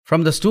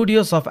from the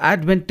studios of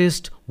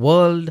Adventist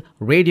World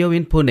Radio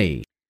in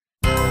Pune.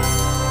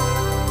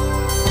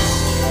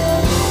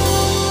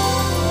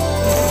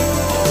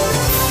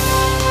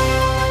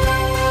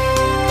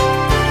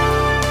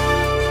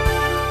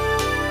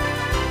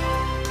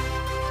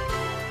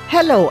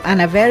 Hello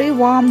and a very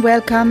warm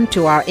welcome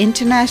to our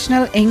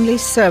International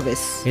English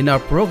Service. In our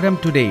program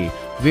today,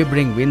 we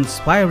bring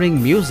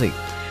inspiring music.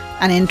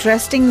 An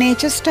interesting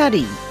nature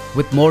study.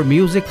 With more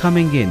music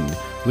coming in,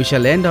 we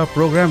shall end our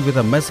program with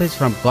a message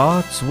from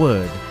God's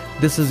Word.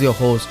 This is your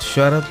host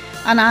Sharad.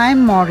 And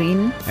I'm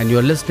Maureen. And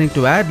you're listening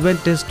to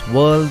Adventist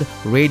World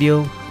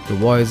Radio, the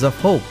voice of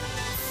hope.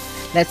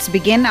 Let's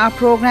begin our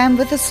program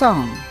with a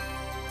song.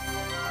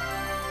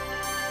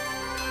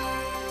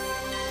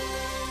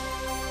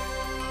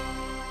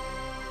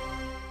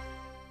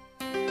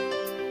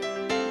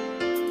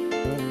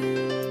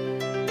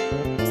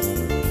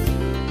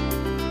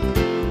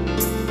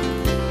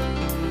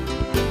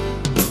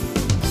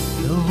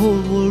 The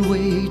whole world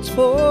waits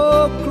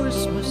for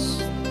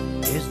Christmas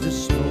as the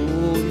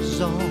snow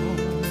is on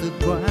the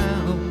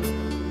ground,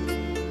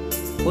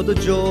 for the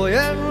joy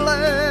and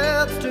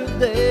laughter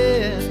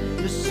that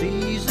the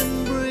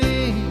season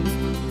brings.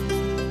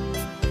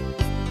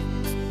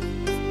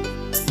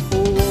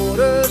 Oh, what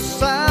a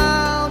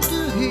sound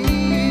to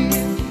hear,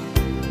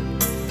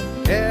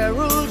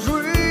 carols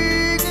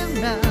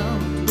ringing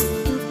out,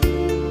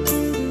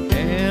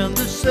 and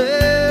the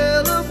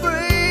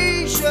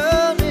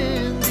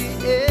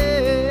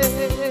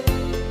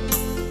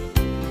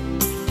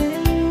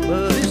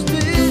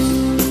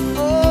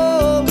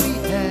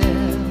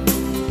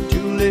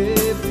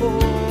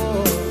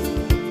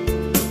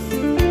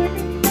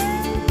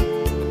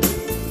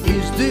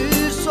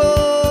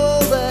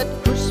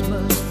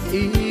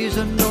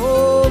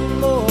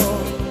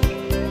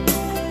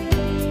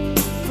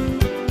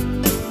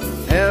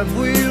have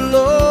we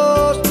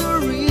lost the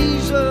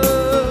reason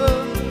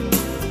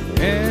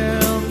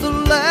and the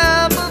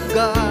Lamb of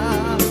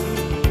God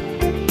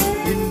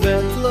in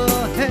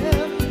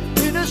Bethlehem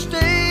in a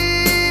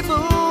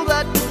stable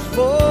that was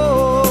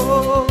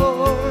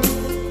born?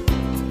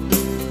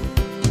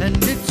 And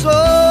it's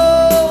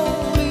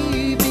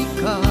only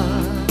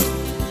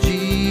because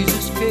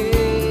Jesus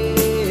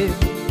came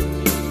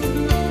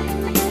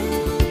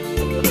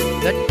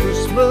that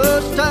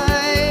Christmas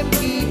time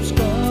keeps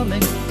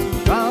coming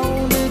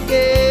round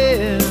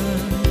again,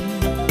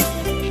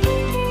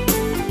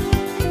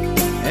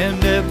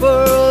 and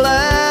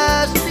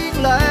everlasting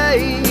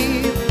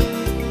life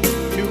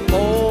to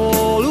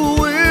all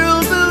who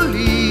will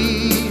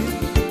believe.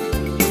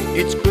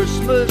 It's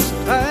Christmas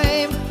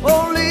time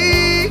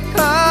only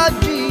 'cause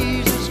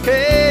Jesus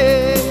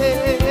came.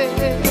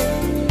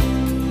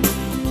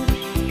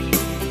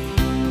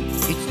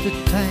 It's the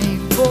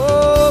time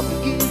for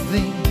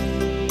giving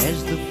as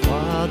the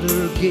Father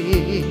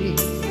gave,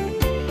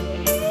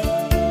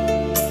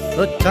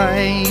 a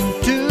time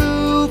to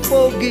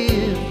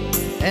forgive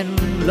and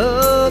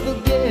love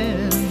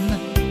again,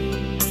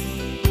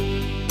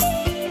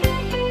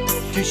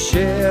 to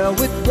share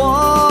with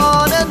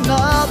one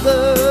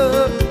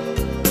another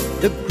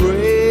the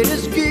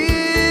greatest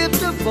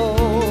gift of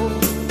all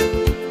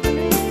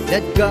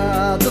that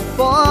God the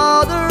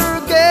Father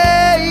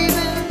gave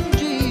in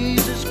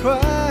Jesus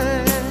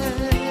Christ.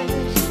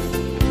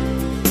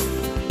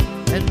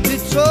 And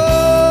it's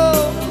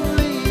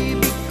only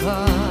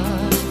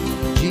because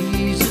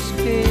Jesus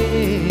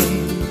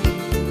came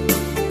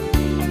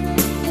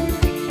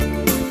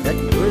that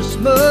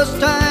Christmas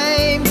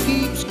time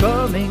keeps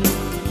coming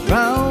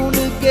round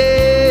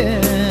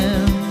again,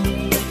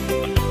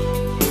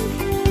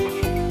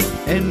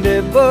 and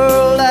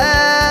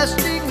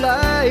everlasting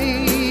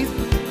life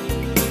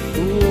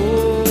to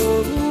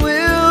all who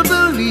will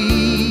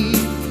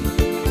believe.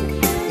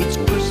 It's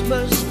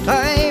Christmas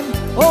time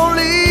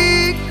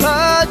only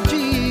 'cause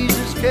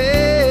Jesus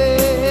came.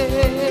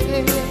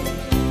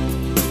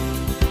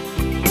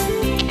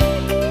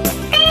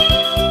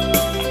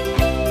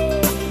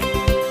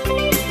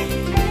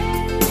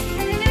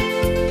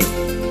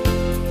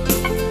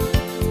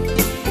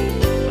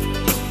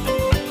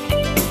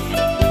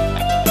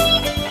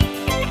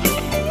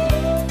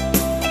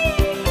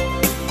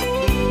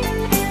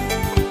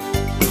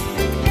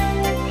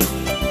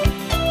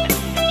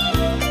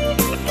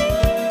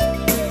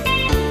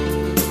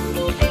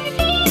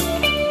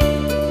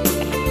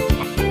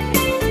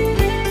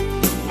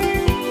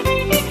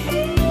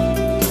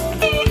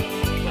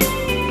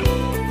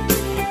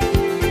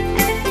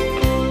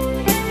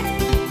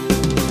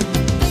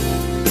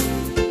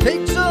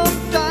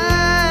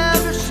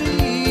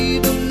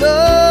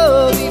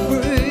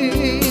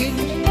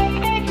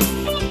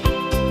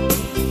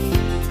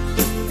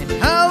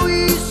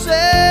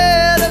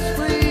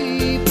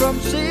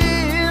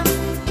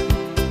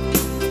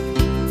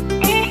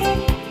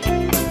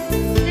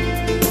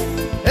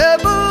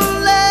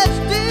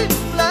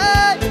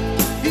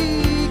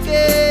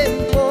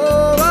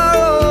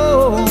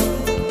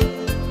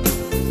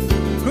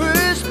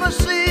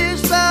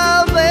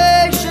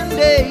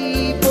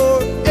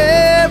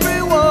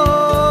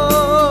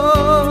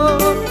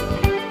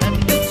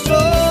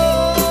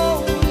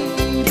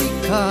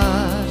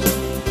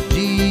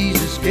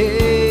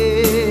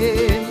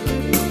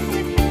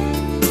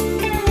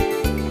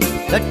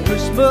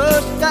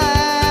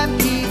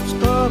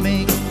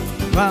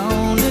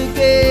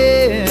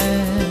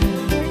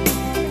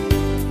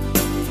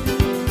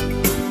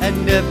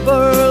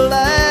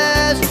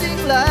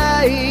 everlasting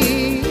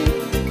life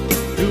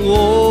to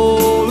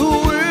all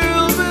who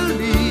will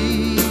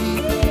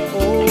believe.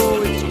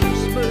 Oh, it's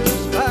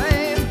Christmas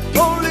time,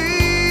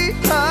 only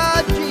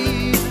our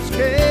Jesus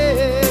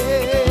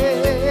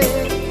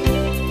came.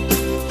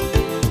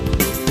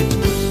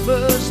 It's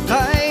Christmas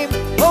time,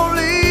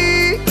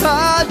 only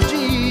our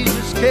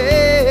Jesus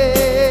came.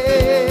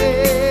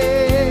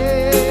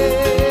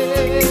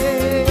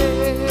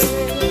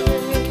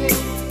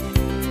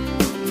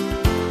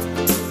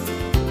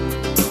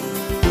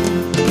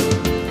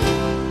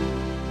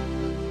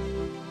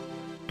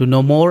 To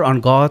know more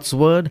on God's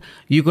Word,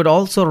 you could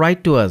also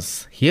write to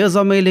us. Here's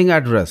our mailing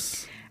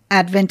address.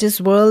 Adventist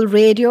World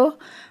Radio,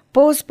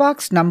 Post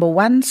Box number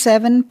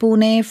 17,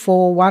 Pune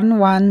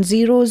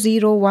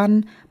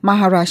 411001,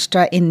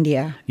 Maharashtra,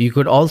 India. You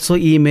could also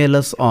email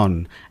us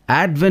on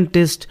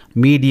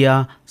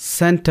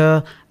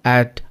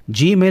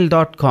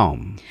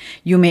adventistmediacenter@gmail.com.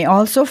 You may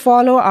also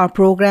follow our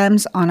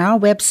programs on our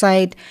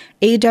website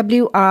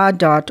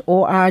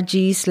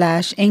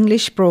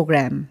awr.org/English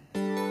program.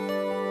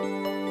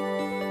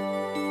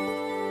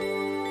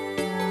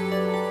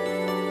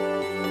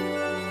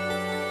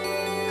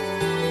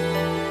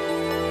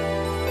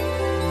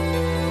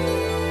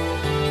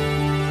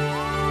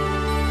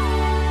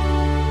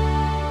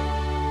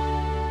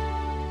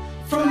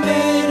 From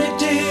many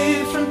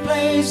different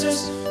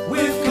places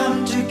we've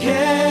come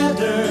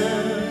together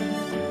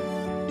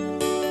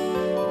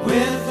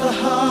with a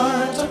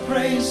heart of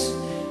praise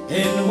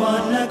in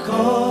one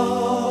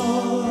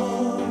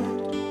accord.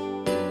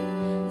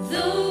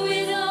 Though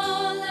with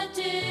all our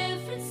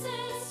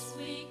differences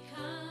we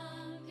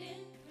come in.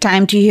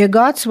 Time to hear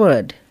God's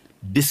Word.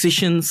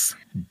 Decisions,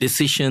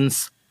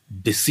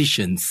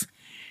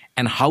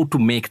 and how to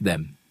make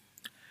them.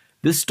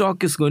 This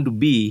talk is going to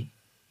be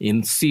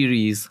in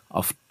series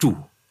of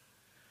 2.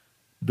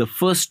 The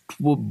first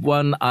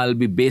one, I'll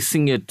be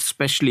basing it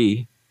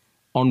especially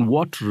on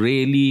what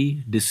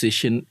really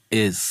decision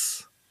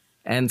is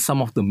and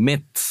some of the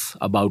myths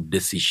about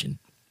decision.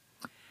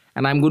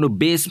 And I'm going to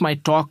base my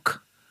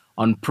talk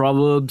on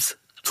Proverbs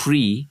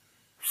 3,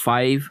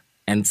 5,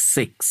 and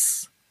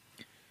 6.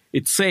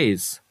 It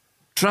says,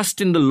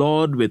 "Trust in the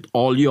Lord with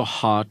all your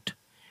heart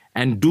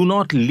and do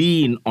not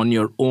lean on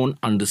your own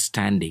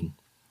understanding.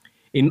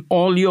 In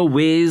all your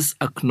ways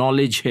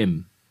acknowledge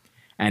him,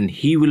 and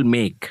he will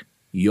make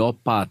your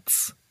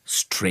paths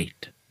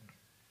straight."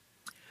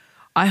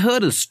 I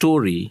heard a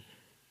story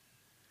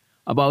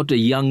about a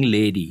young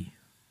lady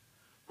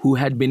who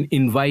had been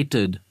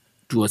invited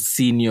to a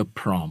senior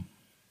prom.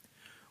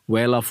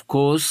 Well, of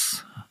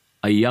course,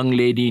 a young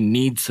lady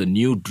needs a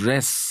new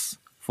dress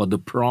for the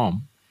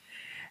prom,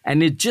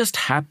 and it just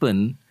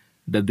happened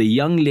that the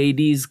young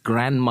lady's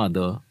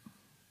grandmother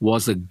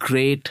was a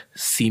great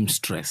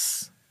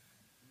seamstress.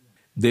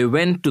 They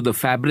went to the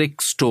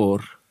fabric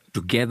store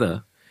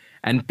together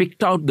and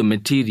picked out the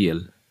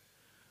material.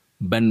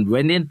 But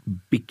when it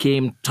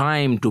became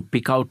time to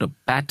pick out a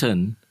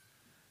pattern,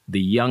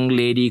 the young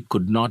lady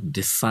could not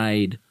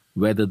decide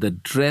whether the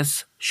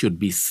dress should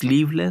be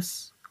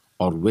sleeveless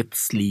or with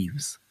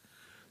sleeves.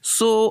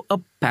 So a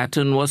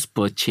pattern was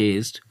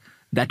purchased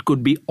that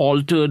could be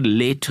altered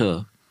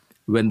later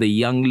when the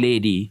young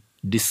lady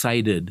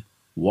decided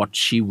what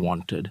she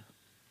wanted.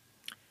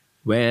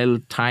 Well,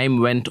 time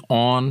went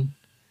on,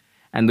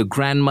 and the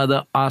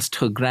grandmother asked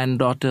her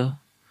granddaughter,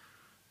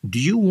 "Do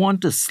you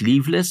want a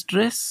sleeveless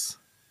dress,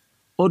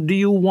 or do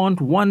you want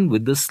one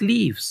with the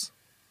sleeves?"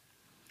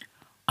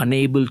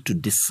 Unable to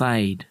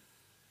decide,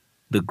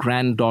 the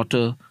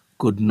granddaughter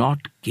could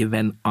not give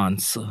an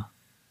answer.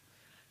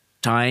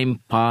 Time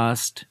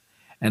passed,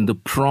 and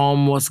the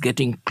prom was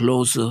getting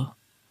closer,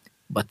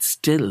 but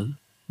still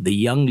the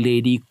young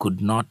lady could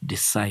not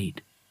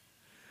decide.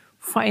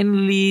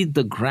 Finally,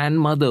 the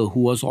grandmother,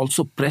 who was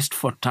also pressed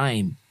for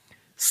time,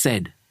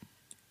 said,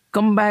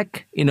 "Come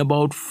back in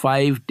about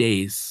 5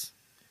 days,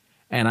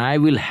 and I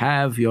will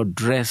have your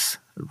dress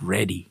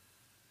ready.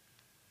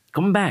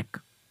 Come back.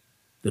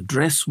 The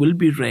dress will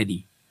be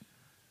ready."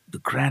 The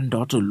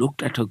granddaughter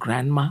looked at her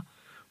grandma.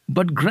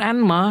 "But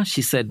grandma,"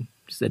 she said,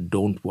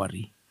 "don't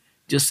worry.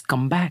 Just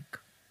come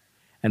back,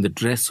 and the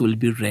dress will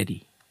be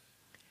ready."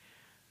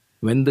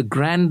 When the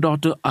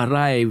granddaughter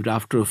arrived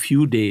after a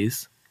few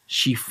days,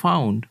 she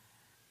found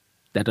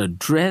that a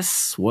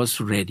dress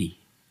was ready,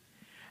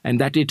 and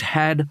that it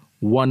had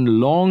one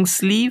long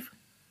sleeve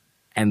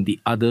and the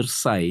other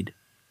side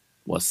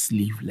was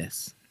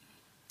sleeveless.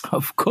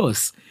 Of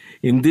course,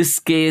 in this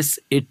case,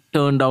 it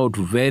turned out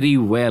very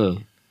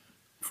well,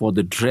 for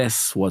the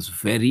dress was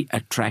very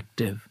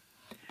attractive,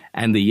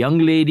 and the young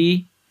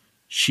lady,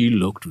 she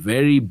looked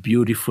very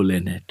beautiful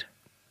in it.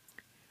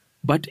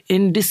 But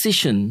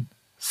indecision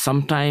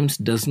sometimes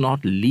does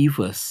not leave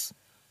us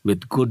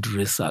with good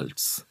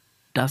results,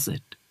 does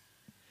it?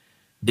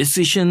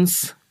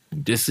 Decisions.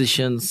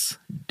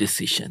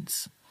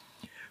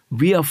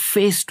 We are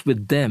faced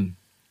with them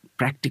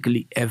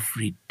practically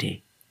every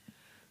day.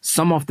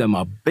 Some of them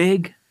are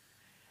big,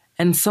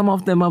 and some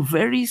of them are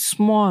very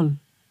small,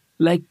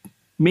 like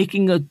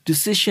making a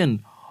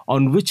decision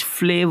on which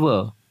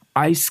flavor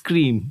ice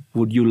cream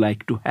would you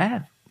like to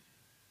have.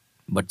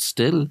 But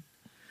still,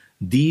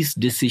 these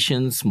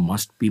decisions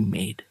must be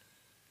made.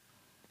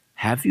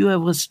 Have you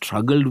ever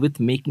struggled with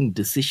making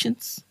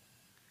decisions?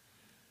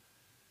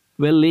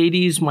 Well,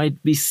 ladies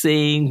might be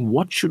saying,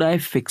 what should I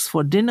fix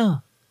for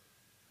dinner?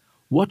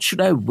 What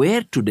should I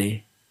wear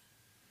today?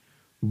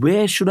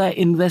 Where should I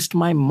invest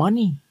my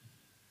money?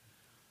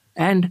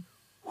 And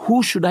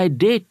who should I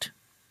date?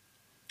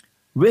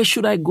 Where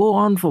should I go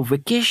on for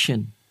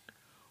vacation?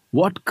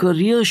 What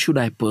career should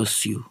I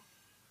pursue?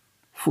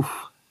 Phew,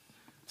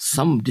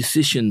 some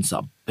decisions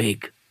are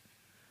big,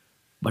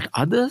 but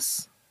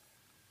others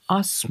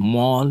are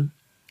small,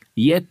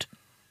 yet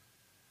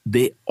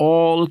they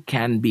all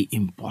can be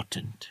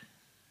important.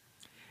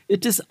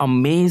 It is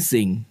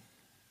amazing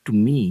to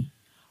me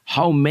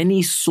how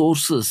many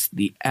sources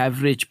the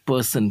average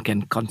person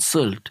can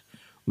consult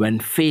when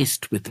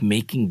faced with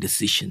making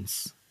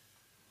decisions.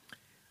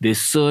 They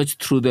search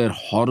through their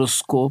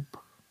horoscope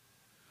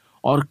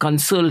or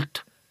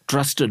consult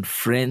trusted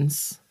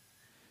friends.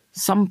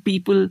 Some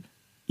people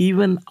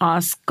even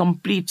ask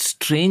complete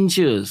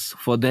strangers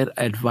for their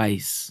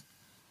advice,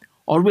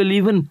 or will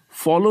even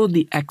follow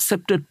the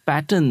accepted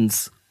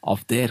patterns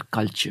of their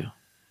culture.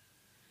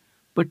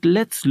 But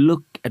let's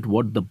look at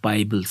what the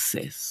Bible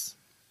says.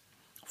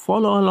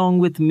 Follow along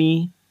with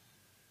me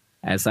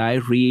as I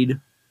read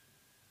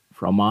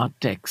from our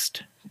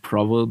text,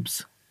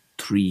 Proverbs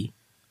 3,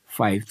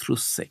 5 through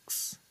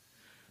 6.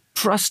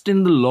 Trust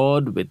in the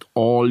Lord with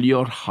all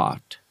your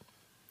heart,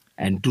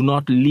 and do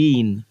not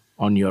lean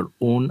on your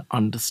own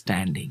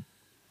understanding.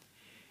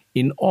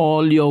 In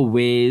all your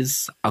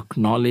ways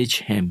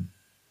acknowledge Him,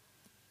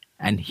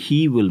 and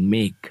He will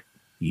make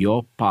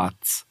your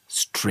paths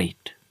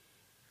straight.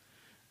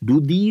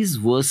 Do these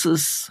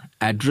verses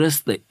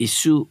address the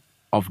issue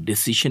of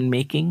decision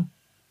making?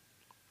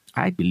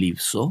 I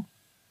believe so.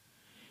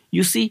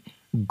 You see,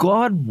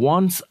 God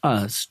wants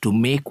us to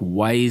make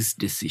wise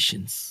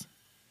decisions.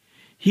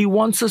 He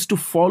wants us to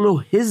follow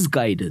His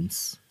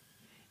guidance.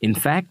 In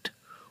fact,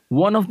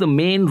 one of the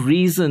main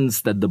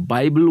reasons that the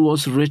Bible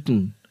was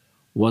written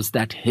was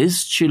that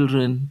His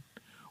children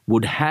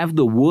would have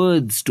the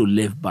words to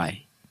live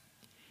by.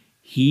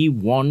 He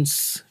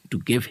wants to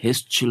give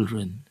His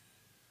children.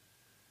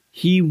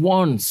 He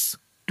wants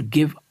to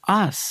give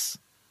us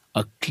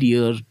a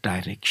clear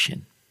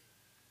direction.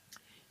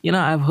 You know,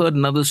 I've heard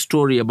another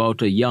story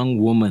about a young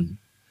woman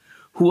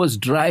who was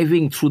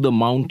driving through the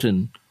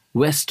mountain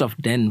west of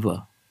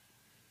Denver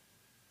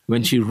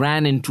when she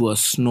ran into a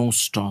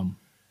snowstorm.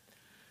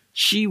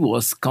 She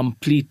was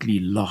completely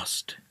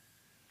lost.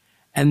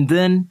 And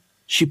then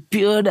she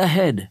peered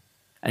ahead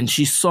and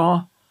she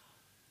saw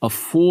a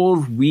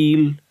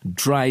 4-wheel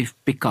drive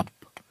pickup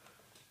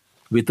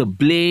with a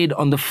blade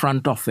on the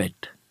front of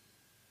it.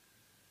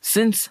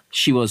 Since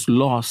she was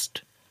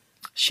lost,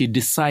 she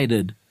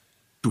decided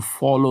to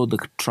follow the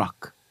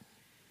truck.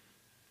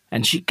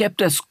 And she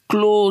kept as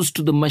close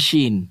to the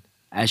machine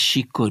as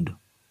she could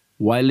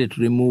while it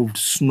removed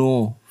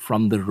snow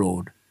from the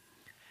road.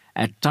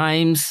 At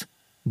times,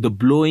 the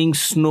blowing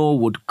snow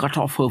would cut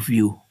off her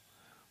view,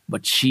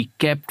 but she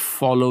kept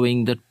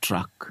following the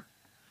truck.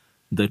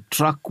 The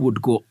truck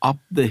would go up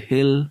the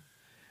hill,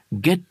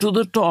 get to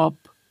the top,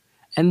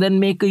 and then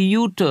make a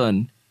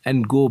U-turn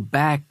and go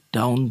back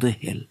down the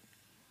hill.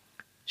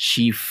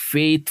 She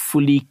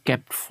faithfully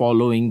kept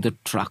following the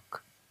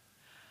truck.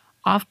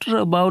 After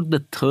about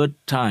the third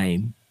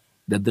time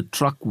that the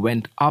truck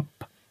went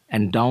up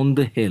and down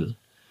the hill,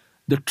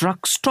 the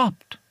truck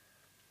stopped,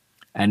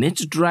 and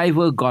its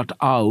driver got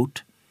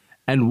out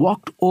and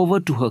walked over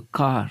to her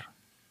car.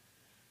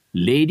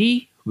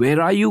 "Lady,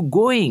 where are you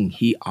going?"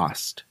 he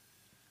asked.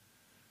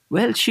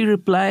 "Well," she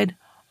replied,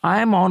 "I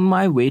am on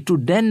my way to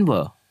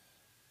Denver."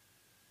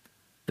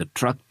 The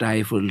truck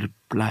driver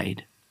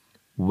replied,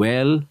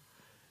 "Well,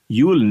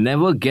 you'll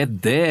never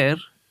get there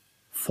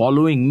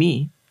following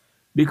me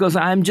because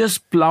I'm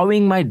just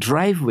plowing my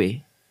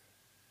driveway."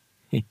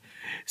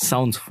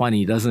 Sounds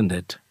funny, doesn't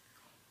it?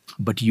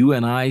 But you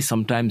and I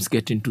sometimes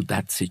get into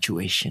that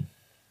situation.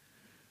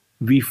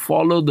 We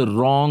follow the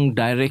wrong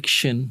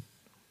direction.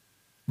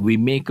 We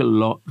make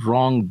a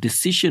wrong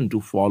decision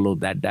to follow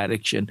that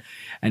direction,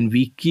 and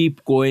we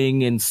keep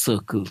going in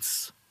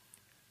circles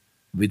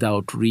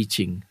without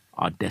reaching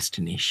our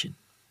destination.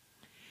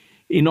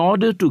 In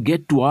order to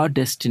get to our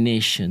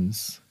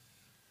destinations,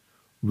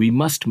 we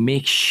must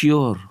make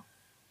sure,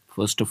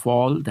 first of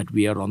all, that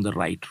we are on the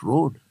right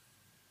road.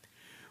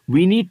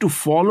 We need to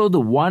follow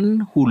the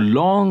one who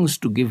longs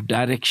to give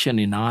direction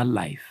in our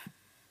life.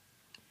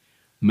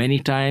 Many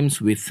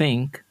times we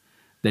think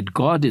that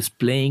God is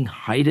playing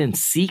hide and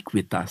seek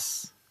with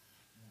us.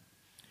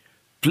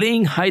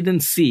 Playing hide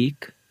and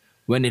seek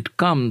when it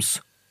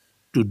comes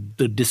to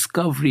the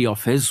discovery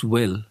of His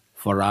will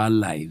for our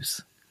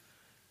lives.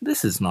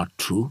 This is not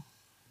true.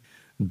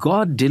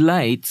 God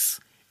delights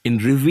in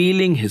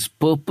revealing His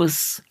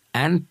purpose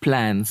and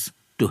plans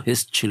to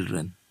His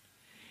children.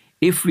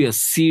 If we are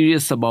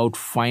serious about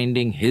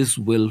finding His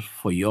will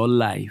for your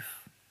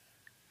life,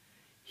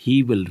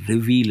 He will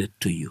reveal it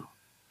to you.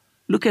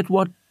 Look at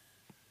what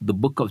the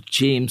book of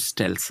James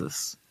tells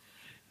us.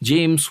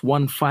 James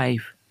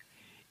 1:5.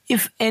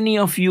 If any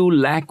of you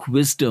lack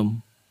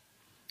wisdom,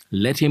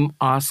 let him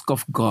ask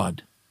of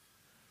God,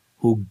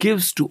 who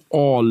gives to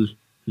all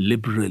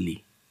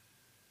liberally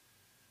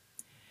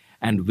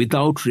and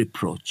without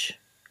reproach,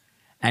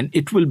 and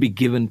it will be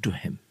given to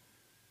him.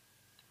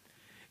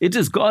 It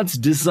is God's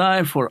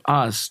desire for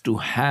us to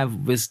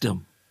have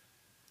wisdom.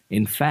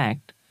 In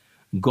fact,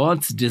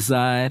 God's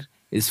desire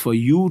is for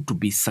you to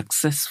be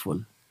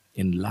successful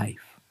in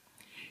life.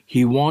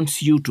 He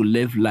wants you to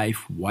live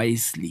life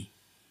wisely.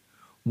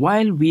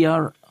 While we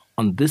are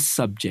on this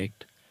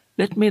subject,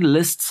 let me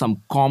list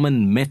some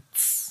common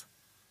myths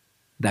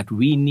that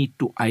we need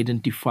to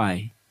identify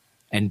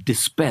and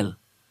dispel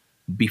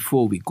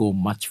before we go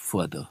much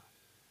further.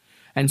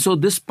 And so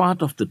this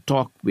part of the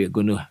talk, we are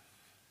going to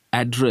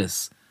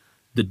address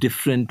the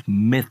different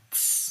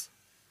myths.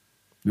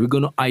 We're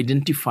going to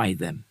identify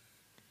them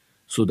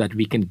so that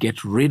we can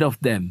get rid of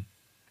them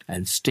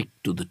and stick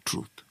to the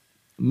truth.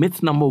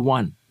 Myth number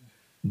 1,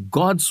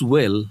 God's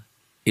will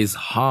is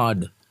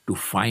hard to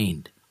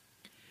find.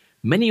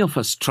 Many of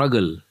us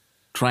struggle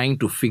trying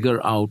to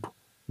figure out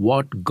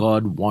what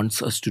God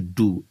wants us to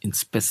do in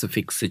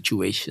specific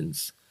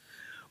situations.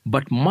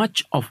 But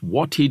much of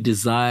what He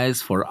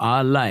desires for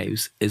our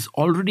lives is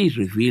already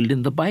revealed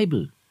in the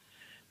Bible.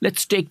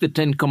 Let's take the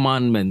 10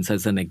 Commandments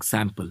as an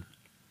example.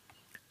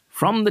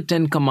 From the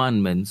 10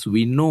 Commandments,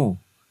 we know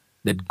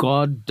that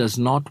God does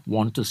not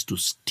want us to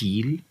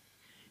steal.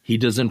 He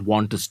doesn't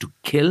want us to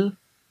kill,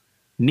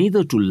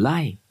 neither to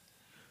lie.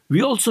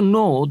 We also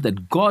know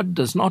that God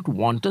does not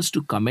want us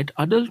to commit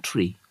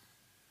adultery.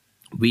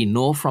 We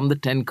know from the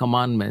 10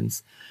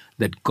 Commandments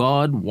that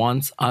God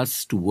wants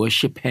us to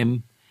worship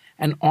Him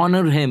and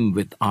honor Him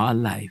with our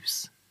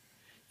lives.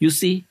 You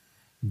see,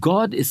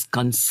 God is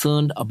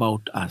concerned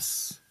about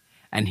us,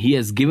 and He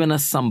has given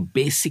us some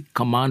basic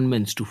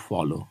commandments to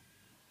follow.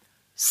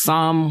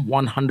 Psalm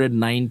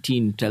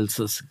 119 tells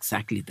us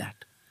exactly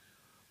that.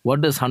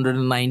 What does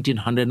 119,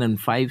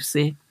 105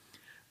 say?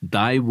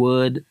 Thy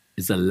word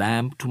is a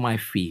lamp to my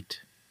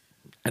feet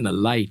and a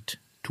light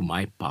to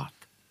my path.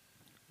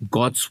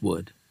 God's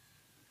word,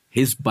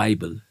 His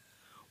Bible,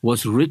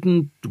 was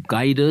written to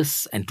guide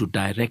us and to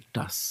direct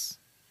us.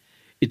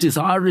 It is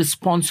our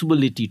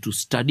responsibility to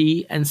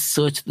study and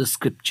search the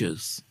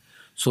scriptures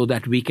so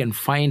that we can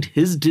find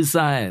His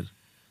desire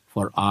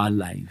for our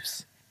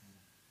lives.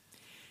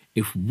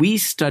 If we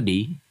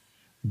study,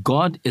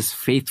 God is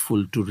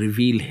faithful to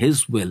reveal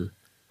His will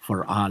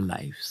for our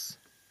lives.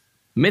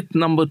 Myth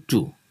number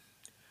 2,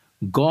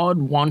 God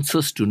wants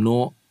us to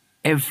know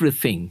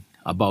everything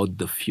about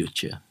the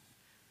future.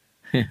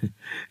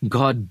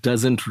 God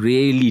doesn't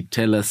really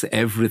tell us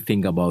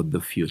everything about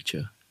the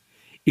future.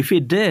 If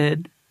He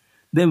did,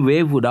 then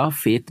where would our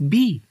faith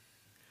be?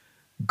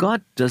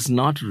 God does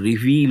not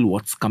reveal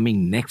what's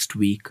coming next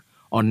week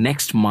or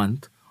next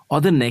month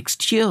or the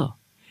next year.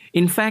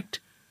 In fact,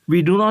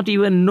 we do not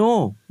even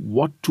know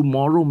what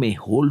tomorrow may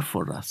hold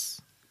for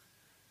us.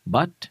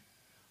 But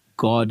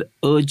God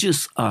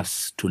urges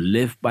us to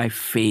live by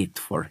faith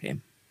for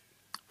Him.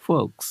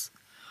 Folks,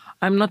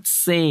 I'm not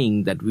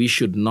saying that we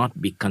should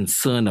not be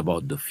concerned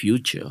about the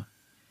future.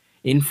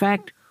 In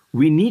fact,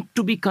 we need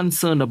to be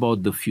concerned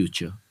about the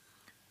future.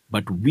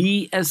 But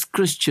we as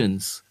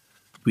Christians,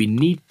 we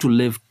need to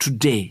live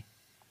today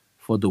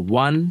for the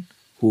one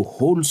who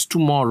holds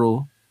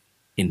tomorrow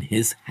in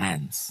His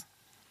hands.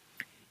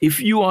 If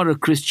you are a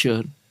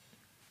Christian,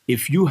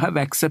 if you have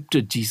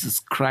accepted Jesus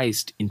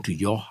Christ into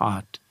your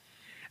heart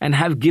and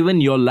have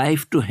given your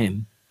life to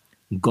Him,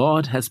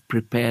 God has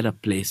prepared a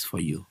place for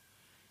you.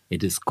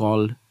 It is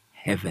called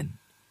heaven.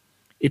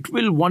 It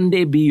will one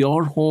day be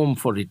your home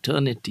for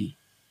eternity.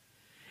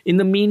 In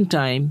the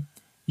meantime,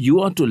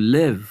 you are to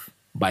live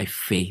by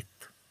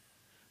faith,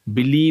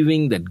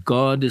 believing that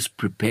God is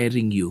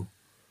preparing you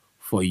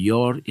for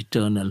your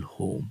eternal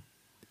home.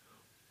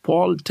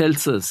 Paul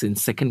tells us in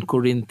 2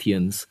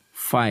 Corinthians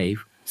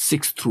 5,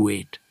 6 through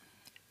 8,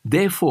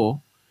 Therefore,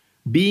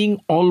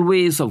 being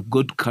always of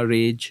good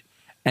courage,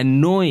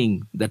 and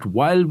knowing that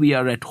while we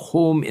are at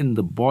home in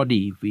the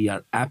body, we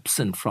are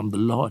absent from the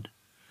Lord.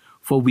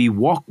 For we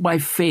walk by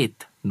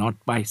faith, not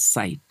by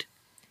sight.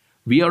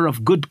 We are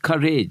of good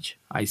courage,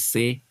 I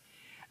say,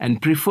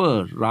 and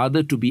prefer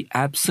rather to be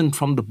absent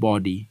from the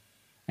body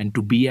and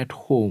to be at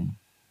home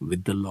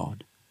with the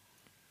Lord.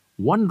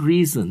 One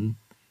reason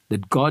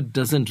that God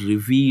doesn't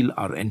reveal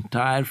our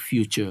entire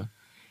future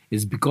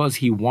is because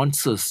He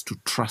wants us to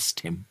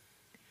trust Him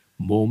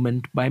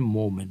moment by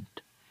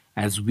moment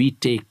as we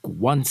take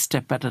one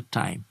step at a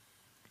time.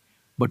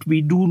 But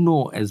we do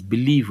know as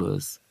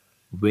believers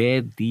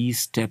where these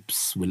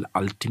steps will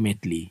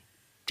ultimately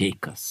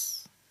take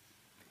us.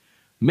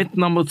 Myth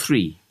number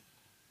 3,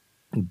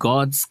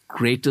 God's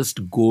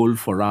greatest goal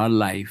for our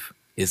life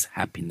is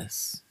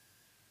happiness.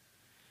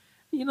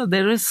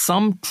 There is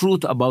some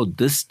truth about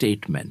this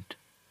statement.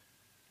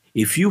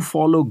 If you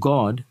follow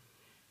God,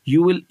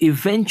 you will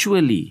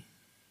eventually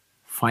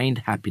find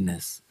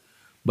happiness.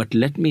 But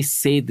let me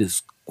say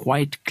this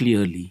quite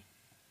clearly.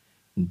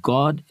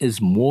 God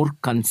is more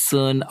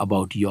concerned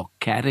about your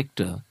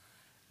character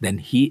than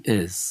He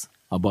is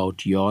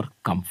about your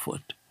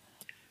comfort.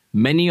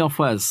 Many of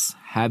us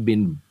have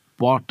been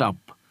brought up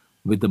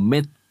with the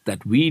myth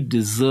that we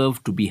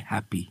deserve to be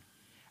happy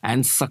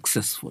and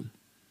successful.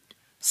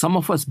 Some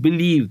of us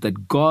believe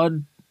that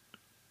God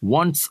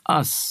wants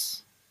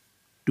us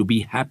to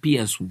be happy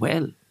as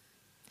well.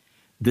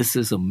 This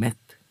is a myth.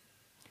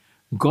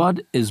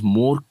 God is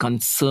more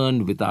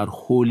concerned with our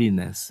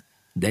holiness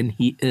than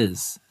He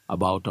is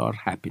about our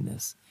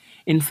happiness.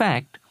 In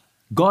fact,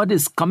 God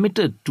is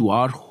committed to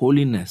our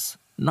holiness,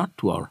 not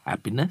to our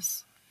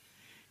happiness.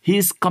 He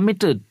is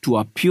committed to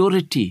our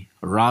purity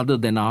rather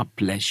than our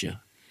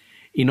pleasure.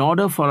 In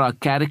order for our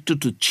character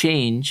to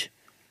change,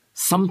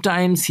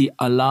 sometimes He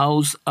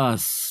allows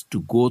us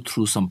to go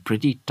through some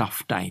pretty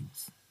tough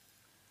times.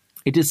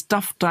 It is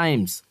tough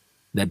times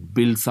that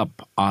builds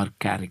up our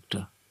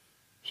character.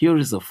 Here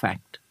is a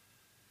fact.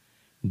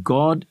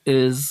 God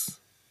is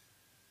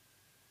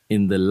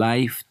in the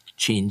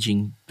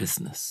life-changing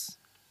business.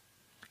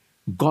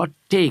 God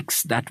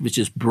takes that which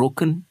is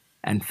broken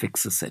and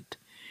fixes it.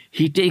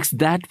 He takes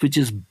that which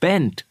is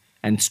bent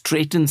and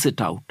straightens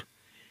it out.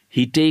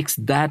 He takes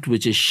that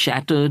which is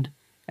shattered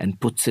and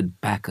puts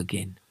it back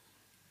again.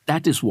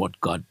 That is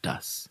what God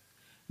does.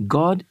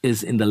 God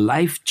is in the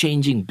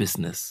life-changing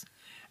business,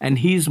 and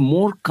He is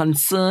more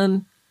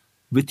concerned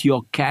with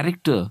your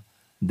character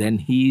than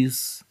He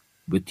is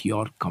with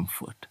your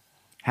comfort.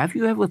 Have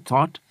you ever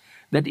thought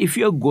that if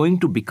you're going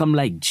to become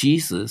like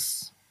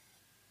Jesus,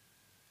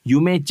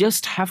 you may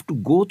just have to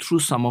go through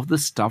some of the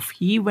stuff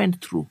He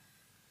went through?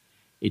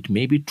 It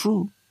may be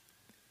true.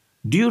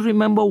 Do you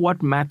remember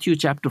what Matthew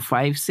chapter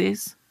 5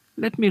 says?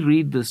 Let me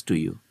read this to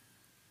you.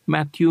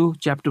 Matthew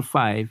chapter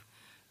 5,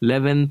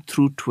 11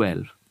 through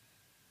 12.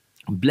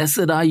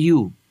 Blessed are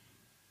you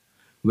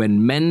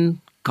when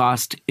men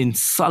cast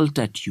insult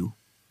at you,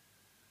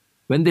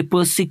 when they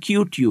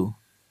persecute you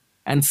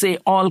and say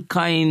all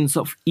kinds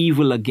of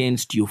evil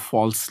against you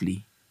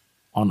falsely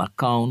on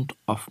account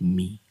of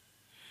me.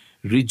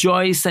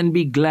 Rejoice and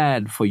be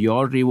glad, for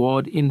your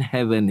reward in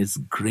heaven is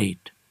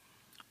great.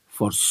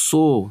 For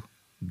so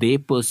they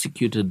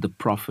persecuted the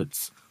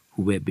prophets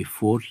who were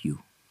before you.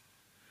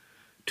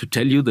 To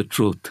tell you the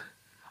truth,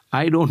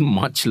 I don't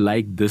much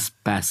like this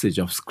passage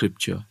of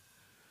Scripture,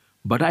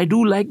 but I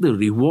do like the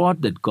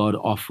reward that God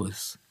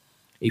offers.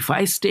 If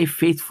I stay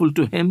faithful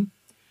to Him,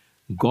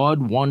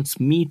 God wants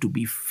me to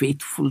be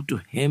faithful to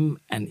Him,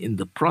 and in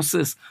the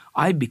process,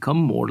 I become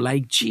more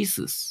like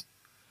Jesus.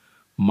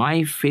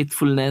 My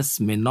faithfulness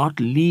may not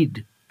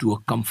lead to a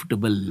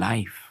comfortable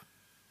life,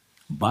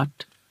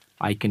 but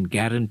I can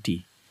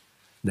guarantee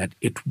that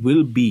it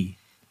will be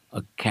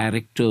a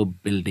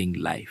character-building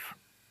life.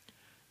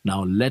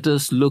 Now let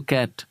us look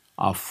at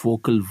our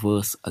focal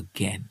verse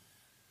again.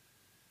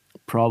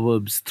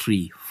 Proverbs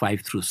 3,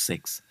 5 through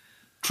 6.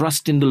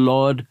 Trust in the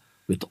Lord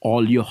with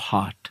all your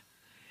heart,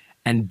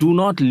 and do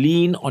not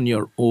lean on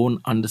your own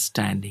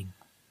understanding.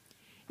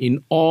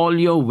 In all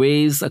your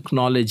ways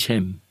acknowledge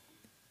Him,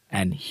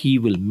 and He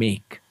will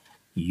make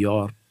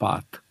your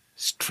path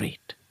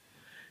straight.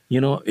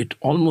 It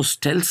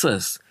almost tells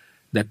us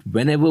that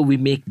whenever we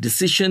make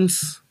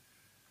decisions,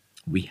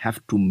 we have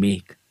to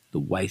make the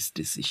wise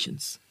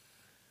decisions.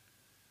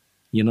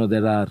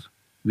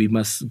 We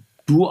must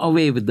do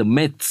away with the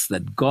myths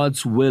that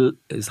God's will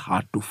is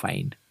hard to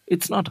find.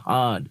 It's not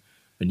hard.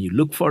 When you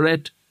look for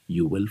it,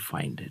 you will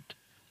find it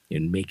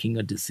in making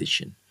a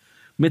decision.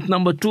 Myth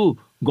number 2,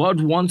 God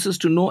wants us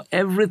to know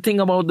everything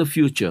about the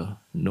future.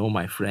 No,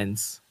 my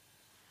friends.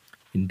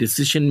 In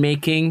decision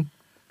making,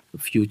 the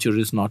future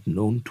is not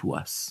known to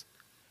us.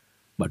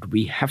 But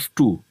we have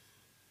to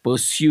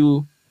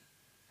pursue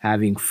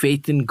having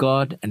faith in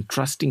God and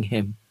trusting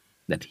Him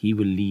that He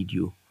will lead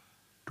you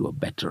to a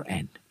better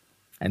end.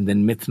 And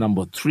then myth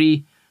number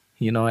 3,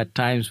 at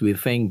times we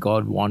think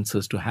God wants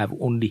us to have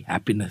only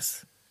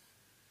happiness.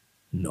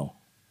 No.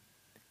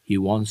 He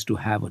wants to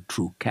have a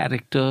true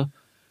character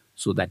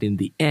so that in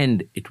the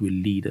end it will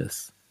lead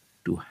us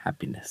to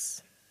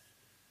happiness.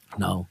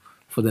 Now,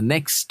 for the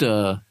next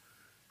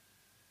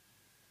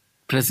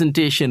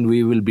presentation,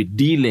 we will be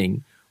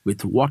dealing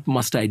with what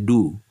must I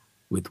do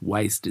with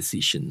wise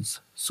decisions.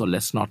 So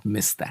let's not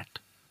miss that.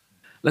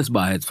 Let's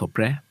bow our heads for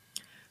prayer.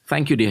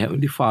 Thank you, dear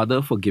Heavenly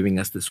Father, for giving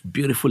us this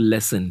beautiful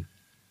lesson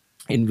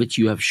in which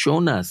you have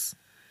shown us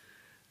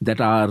that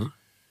our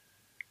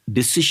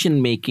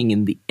decision-making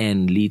in the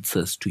end leads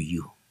us to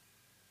you.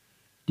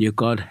 Dear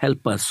God,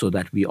 help us so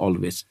that we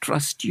always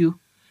trust you,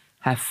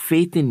 have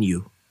faith in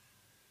you,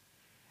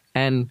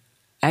 and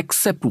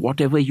accept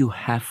whatever you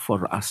have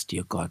for us,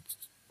 dear God,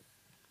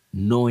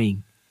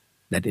 knowing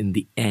that in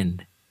the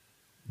end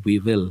we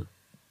will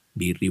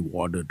be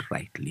rewarded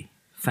rightly.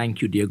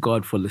 Thank you, dear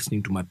God, for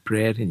listening to my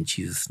prayer. In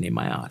Jesus' name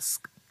I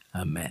ask.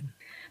 Amen.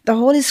 The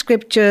Holy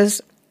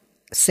Scriptures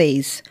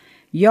says,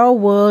 your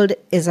word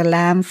is a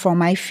lamp for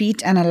my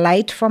feet and a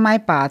light for my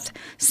path.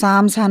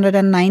 Psalms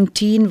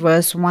 119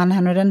 verse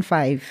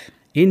 105.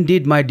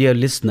 Indeed, my dear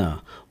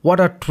listener,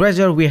 what a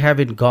treasure we have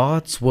in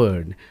God's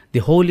Word. The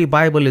Holy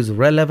Bible is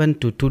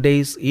relevant to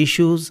today's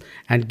issues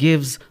and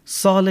gives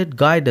solid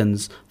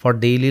guidance for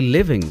daily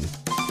living.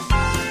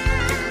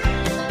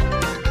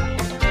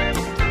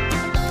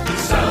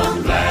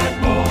 Some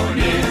glad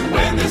morning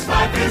when this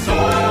life is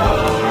o'er,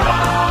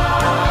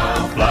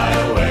 I'll fly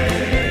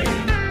away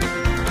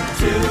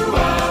to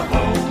a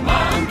home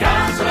on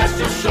God's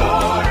celestial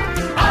shore.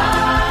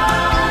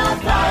 I'll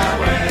fly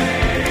away.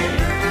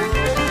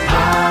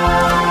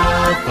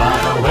 I'll fly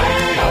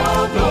away,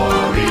 oh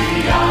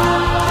glory,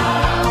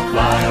 I'll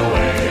fly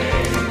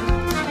away.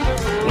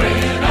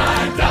 When I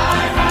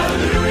die,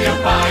 hallelujah,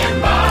 by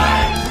and by,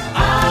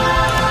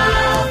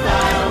 I'll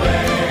fly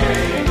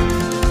away.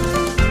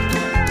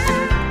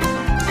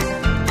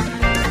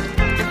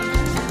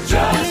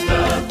 Just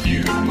a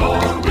few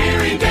more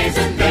weary days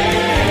and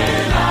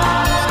then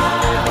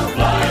I'll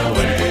fly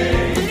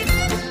away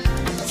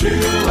to a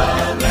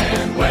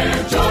land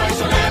where joy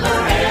shall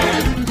never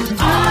end.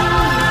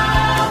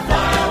 I'll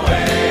fly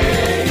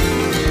away.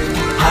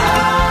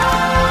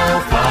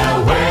 I'll fly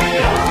away,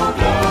 oh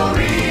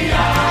glory,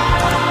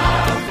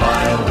 I'll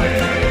fly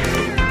away.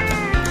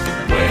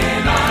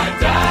 When I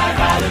die,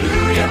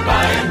 hallelujah,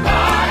 by and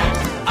by,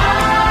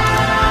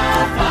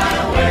 I'll fly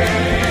away.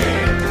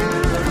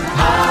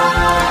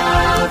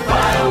 I'll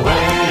fly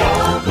away,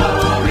 oh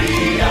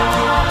glory,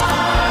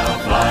 I'll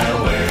fly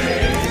away.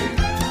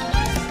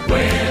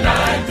 When I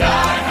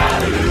die,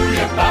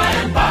 hallelujah, by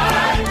and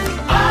by,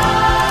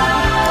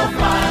 I'll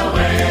fly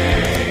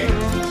away.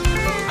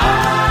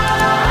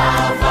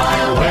 I'll fly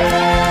away.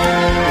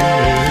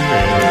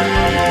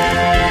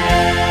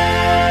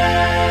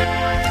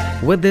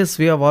 With this,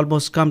 we have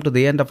almost come to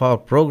the end of our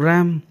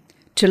program.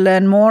 To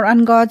learn more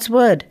on God's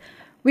Word,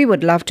 we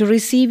would love to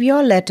receive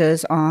your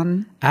letters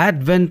on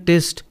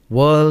Adventist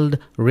World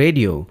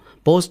Radio,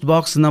 Post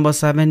Box number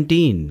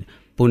 17,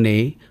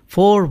 Pune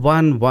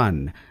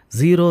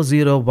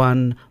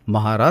 411001,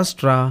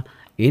 Maharashtra,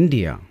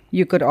 India.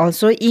 You could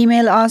also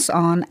email us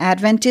on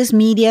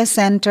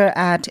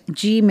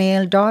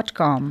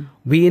adventistmediacenter@gmail.com.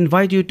 We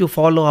invite you to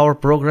follow our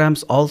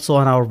programs also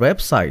on our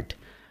website.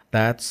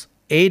 That's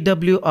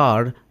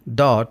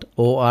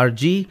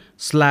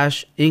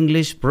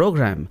awr.org/English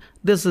program.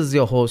 This is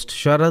your host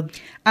Sharad.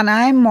 And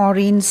I'm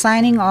Maureen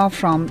signing off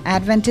from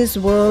Adventist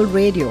World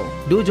Radio.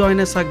 Do join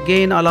us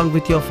again along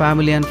with your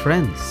family and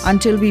friends.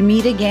 Until we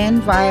meet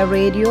again via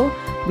radio,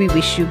 we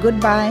wish you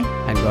goodbye.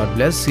 And God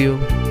bless you.